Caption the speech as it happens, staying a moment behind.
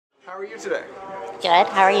How are you today? Good.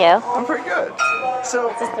 How are you? I'm pretty good. So,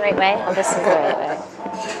 Is this the right way? Oh, this is the right way.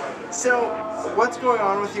 so what's going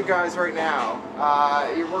on with you guys right now?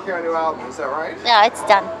 You're working on a new album, is that right? No, it's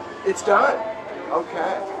done. It's done?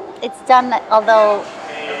 Okay. It's done, although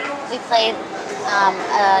we played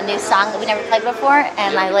a new song that we never played before,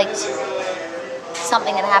 and I liked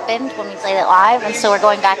something that happened when we played it live, and so we're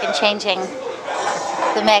going back and changing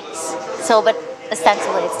the mix. So, but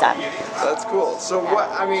ostensibly it's done. That's cool. So what,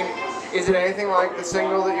 I mean, is it anything like the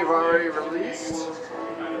single that you've already released?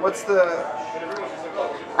 What's the...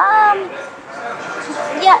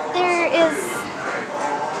 Yeah, there is...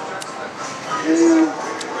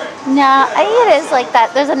 No, I think it is like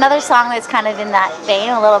that. There's another song that's kind of in that vein,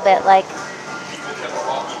 a little bit like,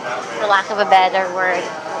 for lack of a better word,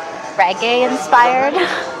 reggae inspired.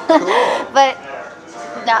 Cool. But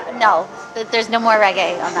no, there's no more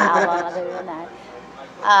reggae on the album other than that.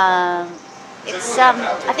 I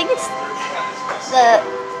think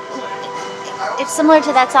it's similar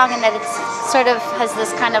to that song in that it's sort of has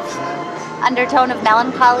this kind of undertone of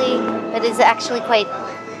melancholy, but is actually quite.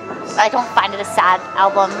 I don't find it a sad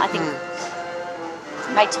album. I think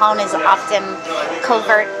my tone is often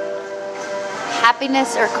covert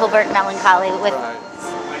happiness or covert melancholy with,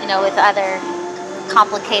 with other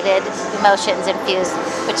complicated emotions infused,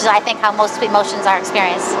 which is, I think, how most emotions are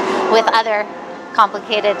experienced, with other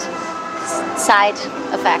complicated side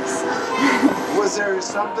effects. Was there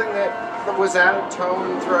something that was out of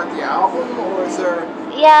tone throughout the album, or is there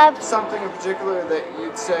something in particular that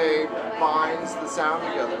you'd say binds the sound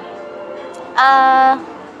together?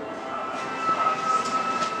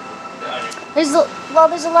 There's a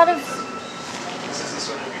lot of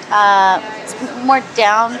it's more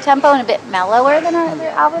down tempo and a bit mellower than our other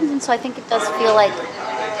albums, and so I think it does feel like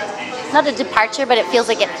not a departure, but it feels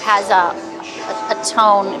like it has a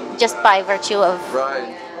tone just by virtue of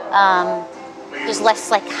there's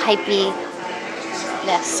less like hypey-ness.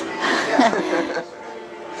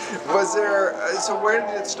 Was there, so where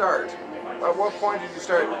did it start? At what point did you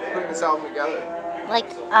start putting this album together?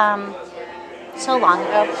 Like, so long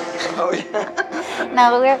ago. Oh, yeah?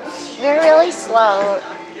 No, but we're really slow,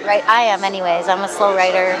 right? I am anyways. I'm a slow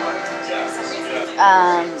writer.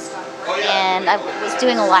 And I was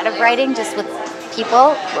doing a lot of writing just with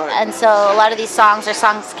people. And so a lot of these songs are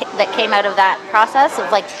songs that came out of that process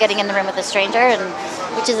of like getting in the room with a stranger, and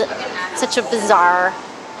which is such a bizarre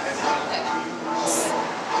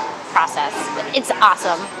process. It's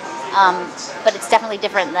awesome. But it's definitely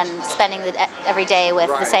different than spending every day with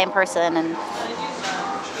the same person. And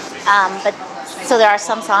but so there are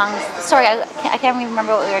some songs. Sorry, I can't even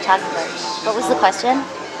remember what we were talking about. What was the question?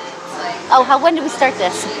 Oh, when did we start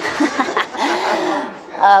this?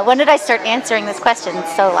 When did I start answering this question?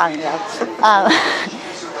 So long ago.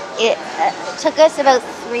 It took us about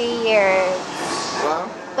 3 years.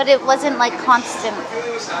 But it wasn't like constant,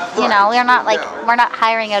 we're not like, we're not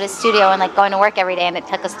hiring out a studio and like going to work every day, and it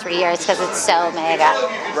took us 3 years because it's so mega.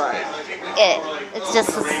 Right. It's just,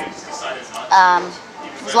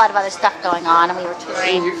 there's a lot of other stuff going on, and we were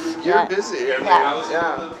touring. You're busy, I mean,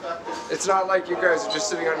 yeah. It's not like you guys are just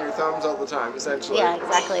sitting on your thumbs all the time, essentially. Yeah,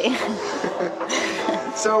 exactly.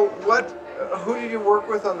 So who did you work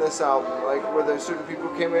with on this album? Like, were there certain people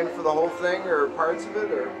who came in for the whole thing, or parts of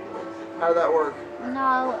it, or how did that work?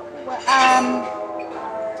 No,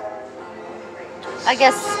 I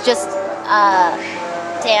guess just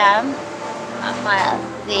Dan,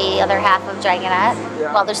 the other half of Dragonette.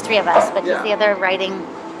 Yeah. Well, there's 3 of us, but he's the other writing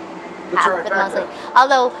half, but mostly.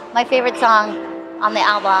 Although my favorite song on the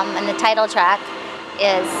album and the title track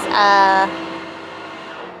is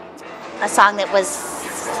a song that was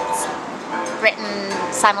written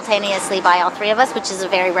simultaneously by all 3 of us, which is a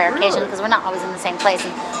very rare occasion because we're not always in the same place,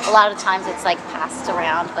 and a lot of times it's like passed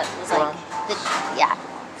around, but it was like,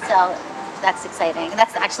 so that's exciting. And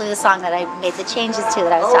that's actually the song that I made the changes to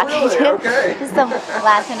that I was talking to. Okay. Just the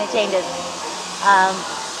last minute changes.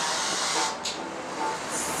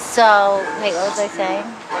 So, wait, what was I saying?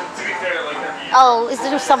 Oh, is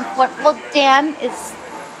there some, well, Dan is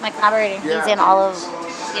my collaborator. He's in all of,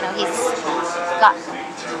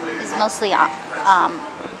 he's mostly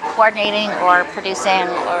coordinating or producing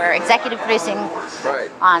or executive producing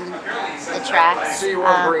on the tracks. So you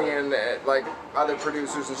won't bring in like other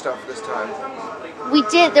producers and stuff this time? We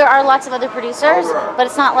did. There are lots of other producers, but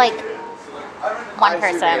it's not like one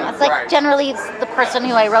person. It's like generally it's the person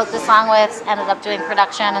who I wrote the song with ended up doing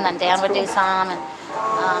production, and then Dan would do some. And,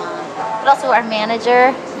 but also our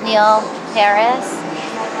manager, Neil Harris,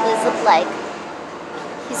 is like,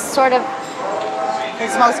 he's sort of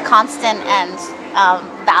his most constant and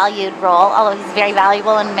valued role, although he's very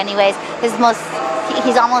valuable in many ways.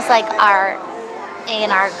 He's almost like our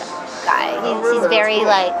A&R guy. He's very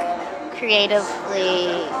like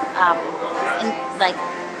creatively, like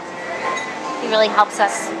he really helps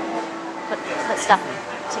us put stuff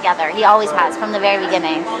together. He always has from the very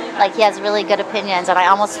beginning. Like he has really good opinions, and I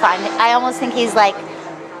almost think he's like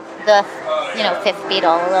the fifth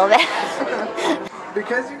Beatle a little bit.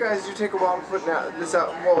 Because you guys do take a while putting out this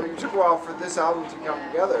out. Well, you took a while for this album to come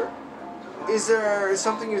together. Is there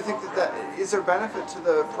something you think is there benefit to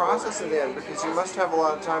the process in the end? Because you must have a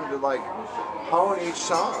lot of time to like hone each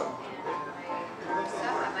song.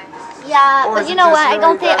 Yeah, but you know what? I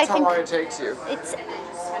don't think. That's how long it takes you.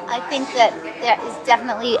 I think that there is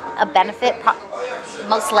definitely a benefit,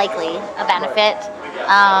 most likely a benefit.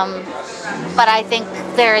 But I think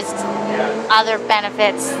there's other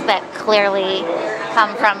benefits that clearly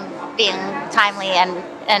come from being timely and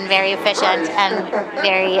very efficient and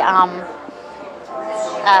very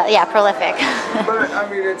prolific. But I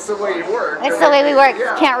mean, it's the way you work. It's the way we work.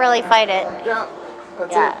 Yeah. Can't really fight it. Yeah,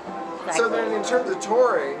 that's it. Exactly. So then, in terms of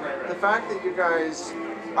touring, the fact that you guys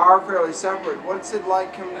are fairly separate, what's it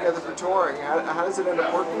like coming together for touring? How does it end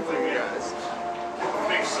up working for you guys?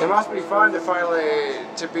 It must be fun to finally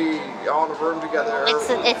be all in a room together. It's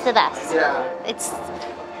the best. Yeah.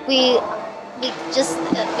 We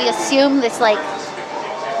assume this like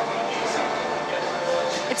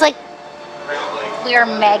it's like we are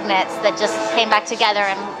magnets that just came back together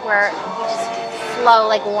and we just flow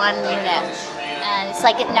like one unit, and it's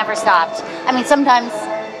like it never stopped. I mean, sometimes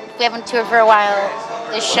we haven't toured for a while.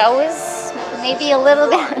 The show is maybe a little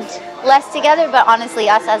bit less together, but honestly,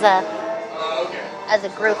 us as a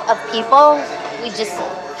group of people, we just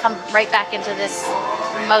come right back into this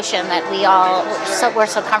motion that we're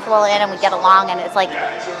so comfortable in, and we get along, and it's like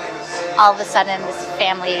all of a sudden this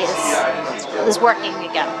family is working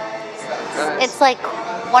again. It's like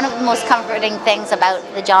one of the most comforting things about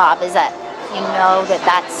the job is that you know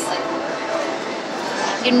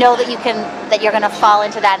that you're going to fall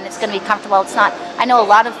into that, and it's going to be comfortable. It's not. I know a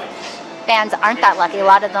lot of bands aren't that lucky. A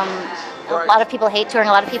lot of them. A lot of people hate touring.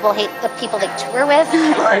 A lot of people hate the people they tour with.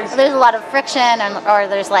 Right. There's a lot of friction, or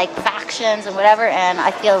there's like factions and whatever. And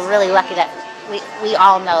I feel really lucky that we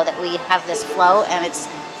all know that we have this flow, and it's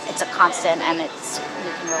a constant, and we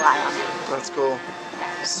can rely on it. That's cool.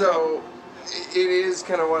 So it is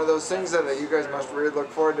kind of one of those things then that you guys must really look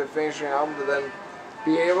forward to finishing an album to then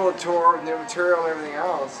be able to tour with new material and everything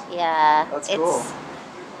else. Yeah, that's cool.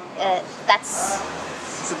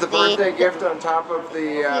 Is it the birthday gift on top of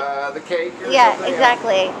the cake? Or yeah, something?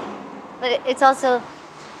 Exactly. But it's also,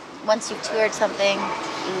 once you've toured something,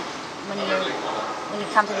 when you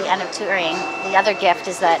come to the end of touring, the other gift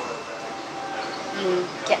is that you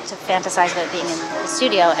get to fantasize about being in the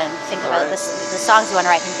studio and think about the songs you want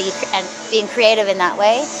to write and being creative in that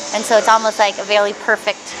way. And so it's almost like a very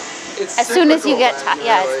perfect. As soon as you get it's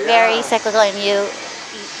very cyclical, and you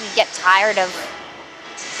get tired of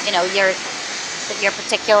your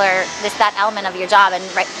particular that element of your job, and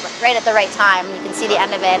right at the right time you can see the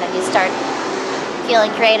end of it, and you start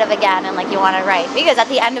feeling creative again, and like you want to write, because at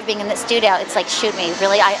the end of being in the studio it's like, shoot me,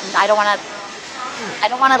 really, I don't want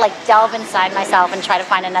to like delve inside myself and try to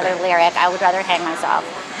find another lyric. I would rather hang myself.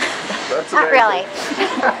 That's not really.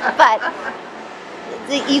 But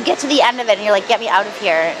you get to the end of it and you're like, get me out of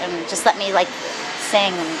here and just let me like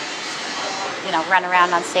sing and run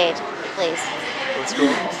around on stage, please. That's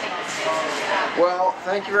cool. Well,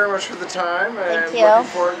 thank you very much for the time, and thank you.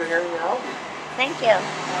 Looking forward to hearing the album. Thank you.